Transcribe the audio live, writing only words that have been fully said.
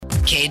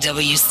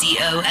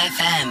KWCO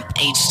FM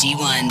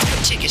HD1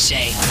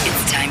 Chickasha.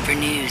 It's time for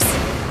news.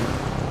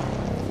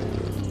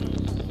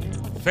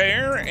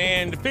 Fair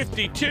and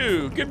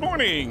 52. Good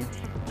morning.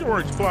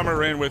 George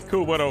Plummer in with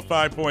KOOL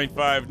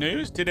 105.5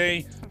 News.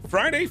 Today,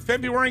 Friday,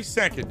 February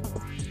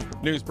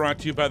 2nd. News brought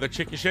to you by the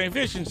Chickasha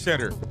Vision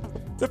Center,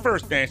 the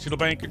First National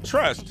Bank and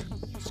Trust,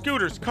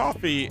 Scooters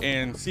Coffee,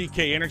 and CK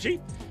Energy.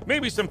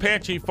 Maybe some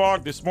patchy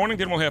fog this morning.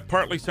 Then we'll have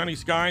partly sunny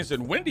skies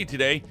and windy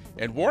today,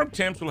 and warm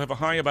temps will have a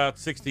high about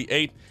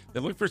 68.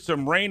 Then look for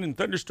some rain and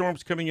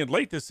thunderstorms coming in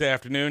late this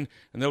afternoon,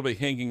 and they'll be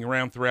hanging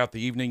around throughout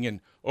the evening and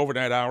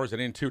overnight hours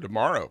and into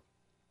tomorrow.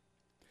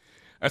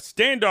 A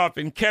standoff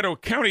in Caddo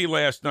County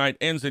last night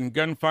ends in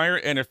gunfire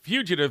and a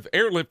fugitive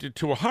airlifted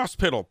to a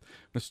hospital.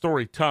 The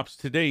story tops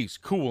today's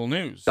KOOL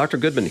News. Dr.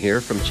 Goodman here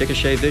from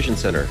Chickasha Vision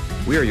Center.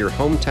 We are your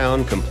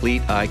hometown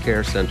complete eye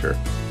care center.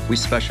 We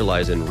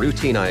specialize in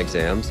routine eye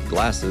exams,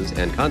 glasses,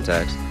 and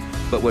contacts,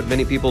 but what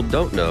many people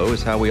don't know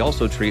is how we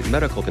also treat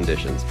medical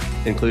conditions,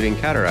 including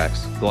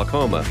cataracts,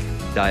 glaucoma,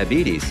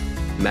 diabetes,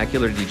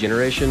 macular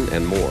degeneration,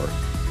 and more.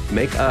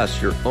 Make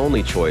us your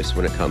only choice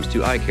when it comes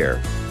to eye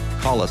care.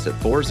 Call us at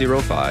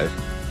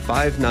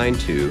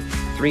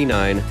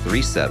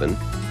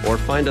 405-592-3937 or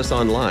find us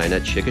online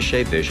at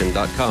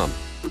chickashavision.com.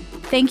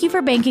 Thank you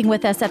for banking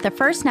with us at the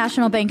First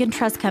National Bank and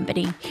Trust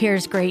Company.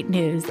 Here's great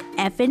news.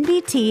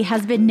 FNBT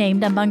has been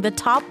named among the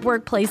top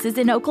workplaces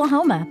in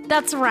Oklahoma.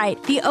 That's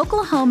right. The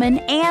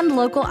Oklahoman and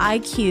Local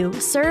IQ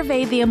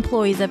surveyed the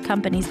employees of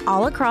companies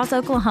all across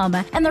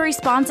Oklahoma, and the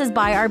responses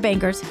by our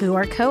bankers, who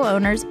are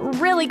co-owners,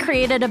 really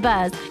created a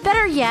buzz.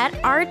 Better yet,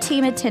 our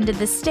team attended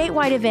the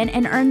statewide event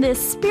and earned the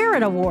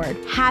Spirit Award.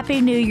 Happy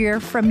New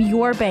Year from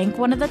your bank,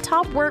 one of the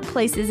top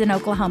workplaces in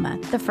Oklahoma,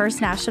 the First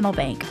National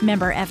Bank,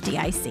 member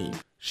FDIC.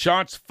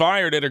 Shots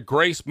fired at a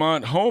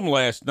Gracemont home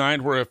last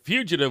night where a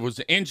fugitive was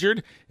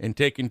injured and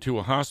taken to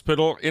a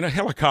hospital in a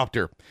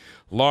helicopter.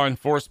 Law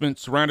enforcement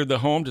surrounded the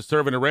home to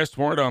serve an arrest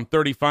warrant on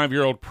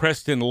 35-year-old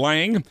Preston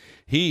Lang.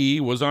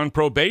 He was on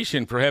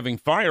probation for having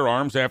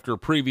firearms after a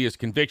previous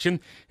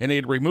conviction, and he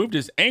had removed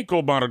his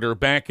ankle monitor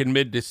back in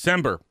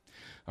mid-December.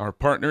 Our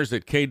partners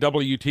at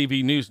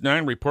KWTV News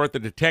 9 report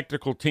that a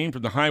tactical team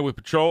from the Highway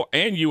Patrol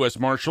and U.S.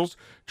 Marshals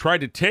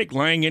tried to take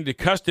Lang into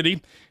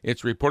custody.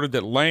 It's reported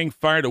that Lang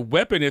fired a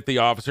weapon at the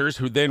officers,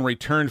 who then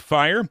returned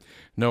fire.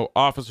 No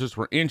officers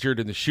were injured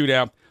in the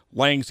shootout.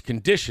 Lang's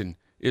condition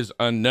is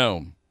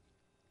unknown.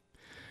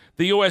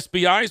 The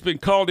USBI has been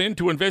called in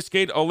to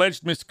investigate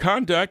alleged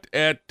misconduct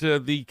at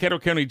the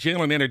Caddo County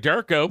Jail in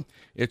Anadarko.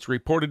 It's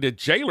reported a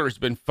jailer has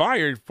been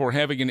fired for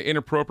having an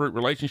inappropriate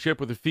relationship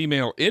with a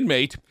female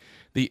inmate.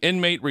 The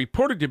inmate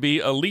reported to be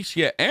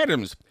Alicia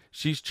Adams.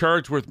 She's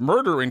charged with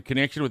murder in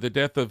connection with the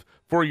death of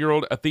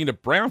 4-year-old Athena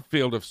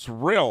Brownfield of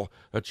Sorrel,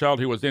 a child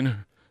who was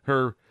in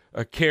her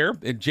care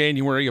in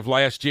January of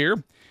last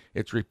year.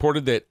 It's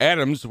reported that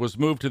Adams was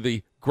moved to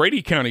the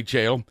Grady County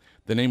Jail.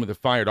 The name of the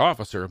fired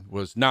officer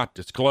was not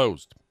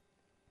disclosed.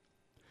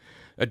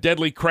 A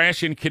deadly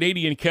crash in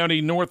Canadian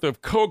County north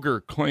of Cogar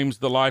claims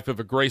the life of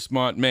a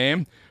Gracemont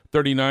man.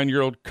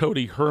 39-year-old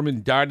Cody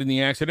Herman died in the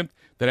accident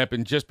that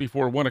happened just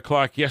before 1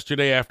 o'clock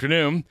yesterday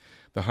afternoon.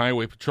 The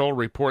Highway Patrol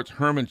reports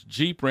Herman's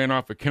Jeep ran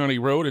off a county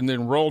road and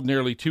then rolled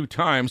nearly 2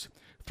 times,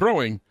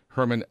 throwing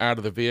Herman out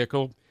of the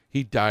vehicle.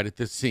 He died at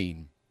the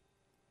scene.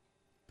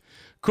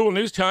 KOOL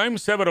News Time,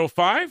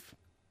 7:05.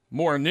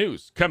 More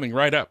news coming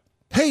right up.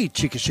 Hey,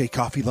 Chickasha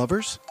coffee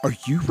lovers. Are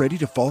you ready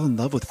to fall in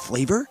love with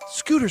flavor?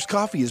 Scooters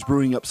Coffee is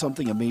brewing up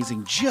something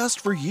amazing just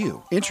for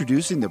you.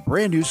 Introducing the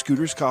brand new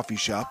Scooters Coffee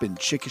Shop in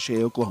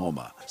Chickasha,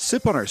 Oklahoma.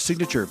 Sip on our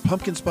signature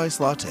pumpkin spice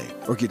latte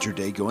or get your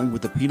day going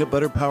with the peanut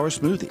butter power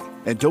smoothie.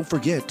 And don't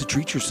forget to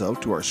treat yourself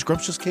to our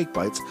scrumptious cake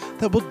bites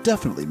that will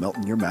definitely melt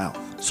in your mouth.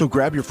 So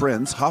grab your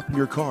friends, hop in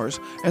your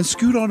cars, and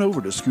scoot on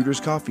over to Scooters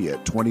Coffee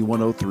at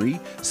 2103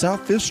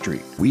 South 5th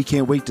Street. We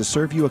can't wait to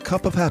serve you a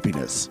cup of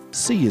happiness.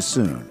 See you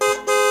soon.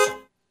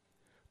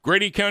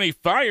 Grady County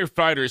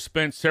firefighters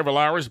spent several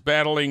hours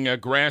battling a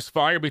grass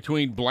fire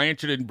between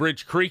Blanchard and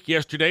Bridge Creek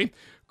yesterday.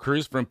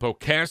 Crews from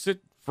Pocasset,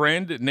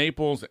 Friend,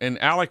 Naples,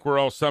 and Alec were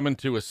all summoned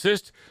to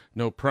assist.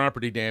 No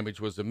property damage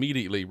was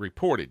immediately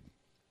reported.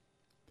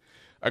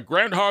 A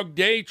Groundhog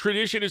Day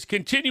tradition is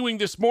continuing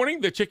this morning.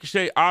 The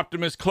Chickasha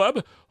Optimist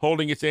Club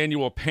holding its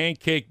annual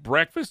pancake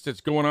breakfast. It's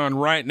going on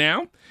right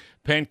now.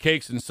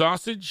 Pancakes and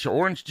sausage,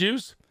 orange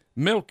juice,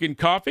 milk and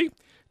coffee.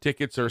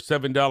 Tickets are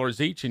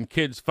 $7 each, and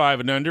kids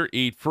 5 and under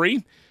eat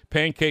free.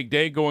 Pancake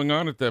Day going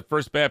on at the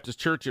First Baptist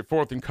Church at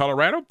 4th and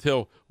Colorado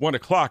till 1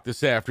 o'clock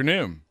this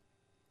afternoon.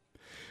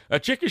 A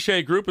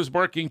Chickasha group is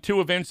marking 2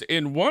 events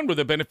in one with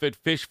a benefit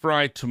fish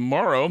fry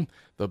tomorrow.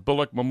 The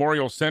Bullock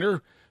Memorial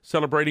Center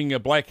celebrating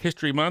Black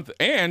History Month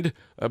and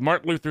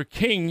Martin Luther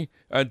King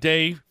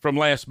Day from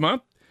last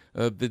month.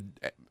 The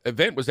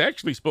event was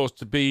actually supposed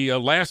to be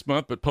last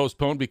month, but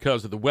postponed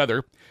because of the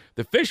weather.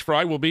 The fish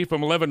fry will be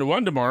from 11 to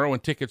 1 tomorrow,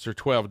 and tickets are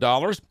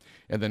 $12.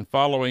 And then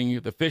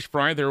following the fish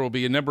fry, there will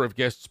be a number of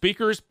guest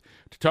speakers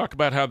to talk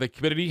about how the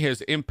community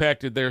has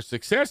impacted their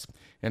success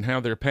and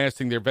how they're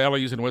passing their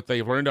values and what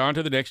they've learned on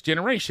to the next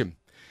generation.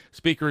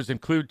 Speakers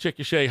include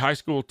Chickasha High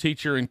School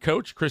teacher and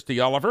coach Christy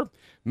Oliver,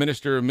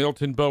 Minister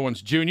Milton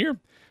Bowens Jr.,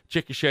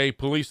 Chickasha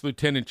Police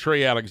Lieutenant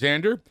Trey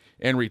Alexander,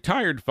 and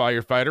retired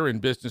firefighter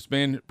and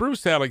businessman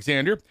Bruce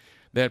Alexander.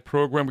 That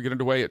program will get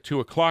underway at 2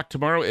 o'clock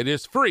tomorrow. It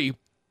is free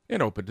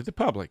and open to the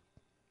public.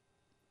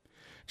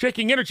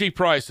 Checking energy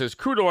prices.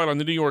 Crude oil on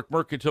the New York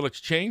Mercantile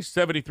Exchange,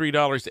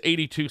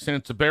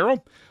 $73.82 a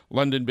barrel.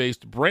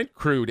 London-based Brent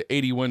crude,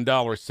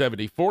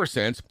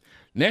 $81.74.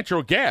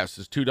 Natural gas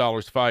is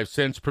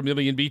 $2.05 per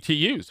million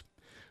BTUs.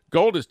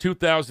 Gold is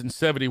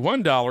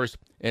 $2,071,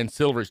 and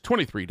silver is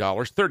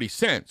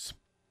 $23.30.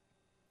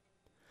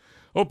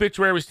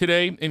 Obituaries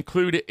today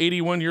include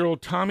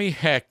 81-year-old Tommy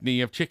Hackney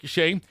of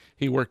Chickasha.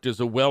 He worked as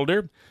a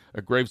welder.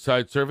 A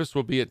graveside service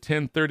will be at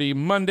 10:30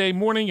 Monday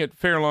morning at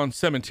Fairlawn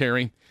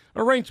Cemetery.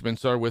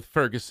 Arrangements are with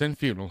Ferguson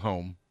Funeral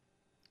Home.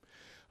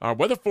 Our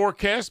weather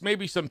forecast,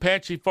 maybe some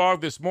patchy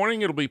fog this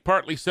morning. It'll be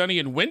partly sunny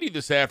and windy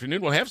this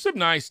afternoon. We'll have some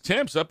nice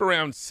temps up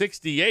around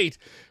 68,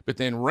 but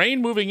then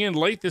rain moving in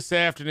late this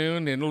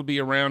afternoon, and it'll be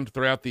around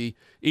throughout the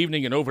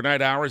evening and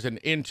overnight hours and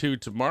into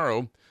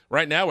tomorrow.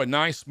 Right now, a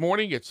nice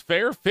morning. It's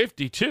fair,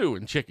 52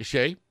 in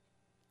Chickasha.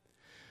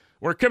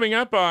 We're coming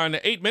up on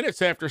 8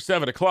 minutes after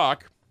 7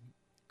 o'clock.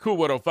 KOOL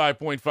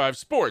 105.5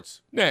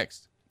 Sports,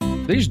 next.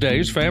 These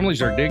days,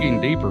 families are digging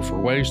deeper for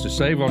ways to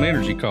save on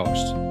energy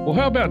costs. Well,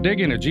 how about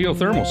digging a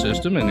geothermal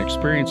system and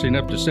experiencing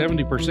up to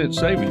 70%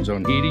 savings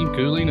on heating,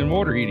 cooling, and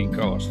water heating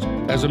costs?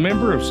 As a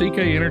member of CK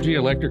Energy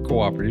Electric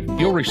Cooperative,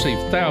 you'll receive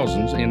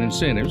thousands in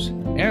incentives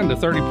and a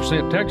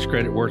 30% tax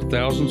credit worth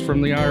thousands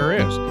from the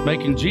IRS,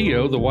 making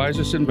GEO the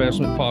wisest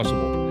investment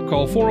possible.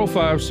 Call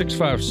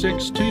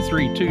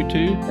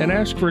 405-656-2322 and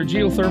ask for a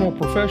geothermal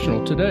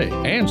professional today.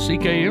 And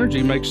CK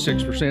Energy makes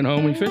 6%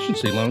 home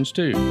efficiency loans,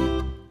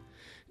 too.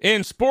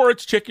 In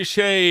sports,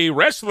 Chickasha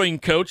wrestling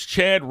coach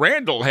Chad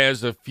Randall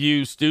has a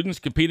few students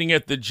competing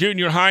at the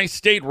junior high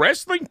state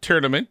wrestling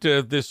tournament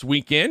this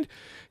weekend.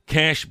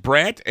 Cash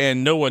Bratt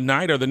and Noah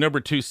Knight are the number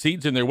 2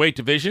 seeds in their weight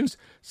divisions,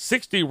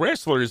 60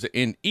 wrestlers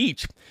in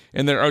each.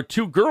 And there are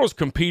 2 girls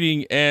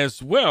competing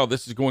as well.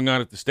 This is going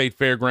on at the State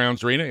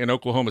Fairgrounds Arena in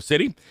Oklahoma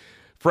City.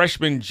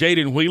 Freshman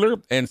Jaden Wheeler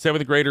and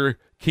 7th grader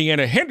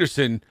Kiana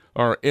Henderson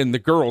are in the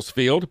girls'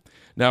 field.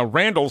 Now,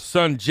 Randall's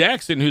son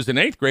Jackson, who's an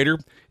 8th grader,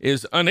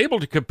 is unable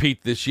to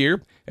compete this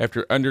year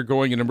after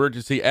undergoing an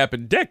emergency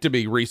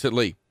appendectomy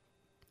recently.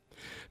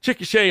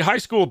 Chickasha High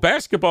School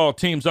basketball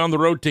team's on the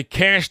road to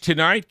Cash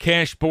tonight.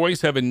 Cash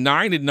boys have a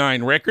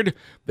 9-9 record.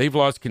 They've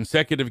lost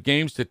consecutive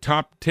games to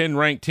top 10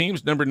 ranked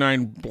teams, number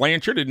 9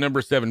 Blanchard and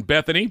number 7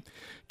 Bethany.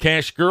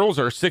 Cash girls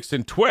are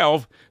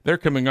 6-12. They're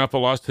coming off a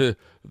loss to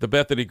the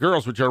Bethany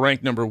girls, which are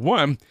ranked number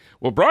 1.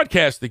 We'll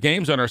broadcast the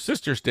games on our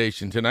sister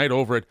station tonight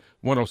over at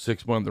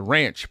 106.1 The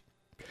Ranch.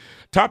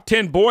 Top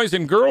 10 boys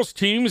and girls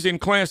teams in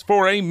Class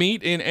 4A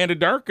meet in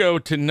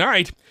Anadarko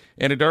tonight.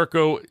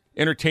 Anadarko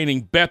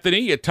entertaining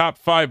Bethany, a top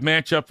 5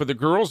 matchup for the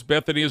girls.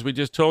 Bethany, as we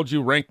just told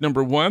you, ranked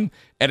number 1.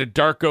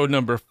 Anadarko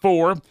number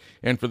 4.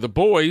 And for the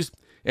boys,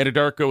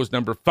 Anadarko is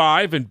number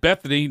 5 and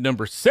Bethany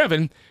number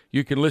 7.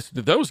 You can listen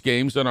to those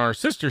games on our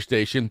sister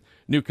station,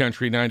 New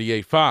Country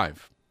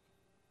 98.5.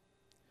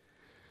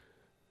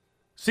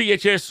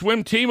 CHS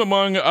swim team,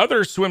 among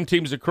other swim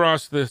teams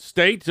across the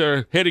state,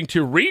 are heading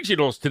to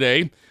regionals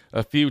today.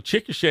 A few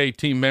Chickasha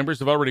team members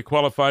have already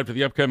qualified for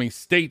the upcoming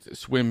state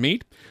swim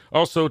meet.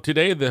 Also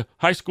today, the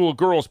high school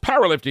girls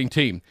powerlifting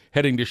team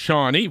heading to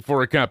Shawnee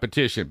for a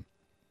competition.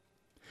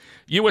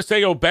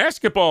 USAO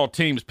basketball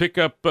teams pick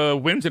up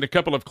wins in a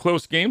couple of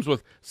close games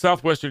with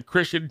Southwestern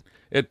Christian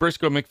at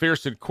Briscoe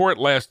McPherson Court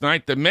last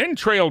night. The men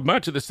trailed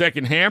much of the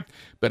second half,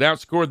 but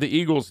outscored the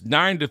Eagles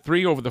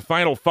 9-3 over the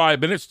final 5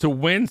 minutes to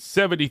win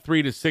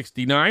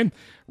 73-69.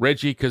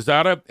 Reggie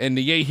Quezada and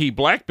Niehi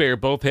Black Bear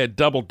both had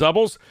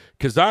double-doubles.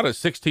 Quezada,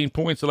 16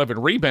 points, 11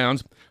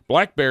 rebounds.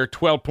 Black Bear,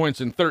 12 points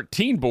and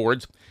 13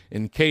 boards.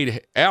 And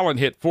Cade Allen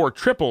hit 4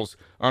 triples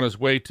on his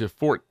way to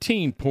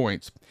 14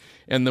 points.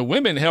 And the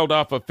women held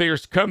off a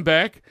fierce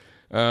comeback.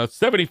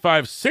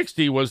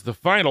 75-60 was the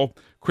final.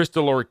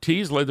 Crystal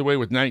Ortiz led the way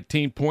with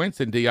 19 points,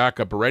 and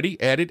Diaka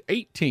Beretti added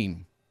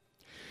 18.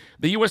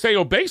 The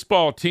USAO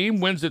baseball team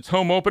wins its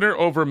home opener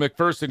over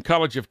McPherson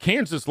College of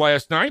Kansas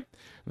last night.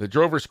 The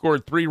Drovers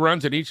scored 3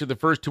 runs in each of the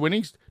first 2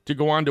 innings to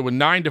go on to a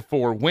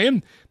 9-4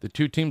 win. The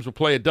 2 teams will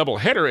play a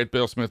doubleheader at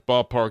Bill Smith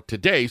Ballpark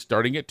today,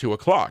 starting at 2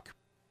 o'clock.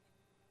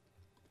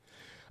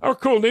 Our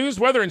KOOL news,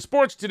 weather, and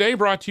sports today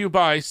brought to you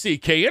by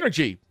CK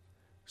Energy,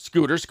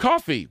 Scooters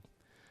Coffee,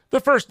 the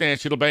First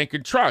National Bank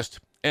and Trust,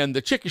 and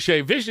the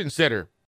Chickasha Vision Center.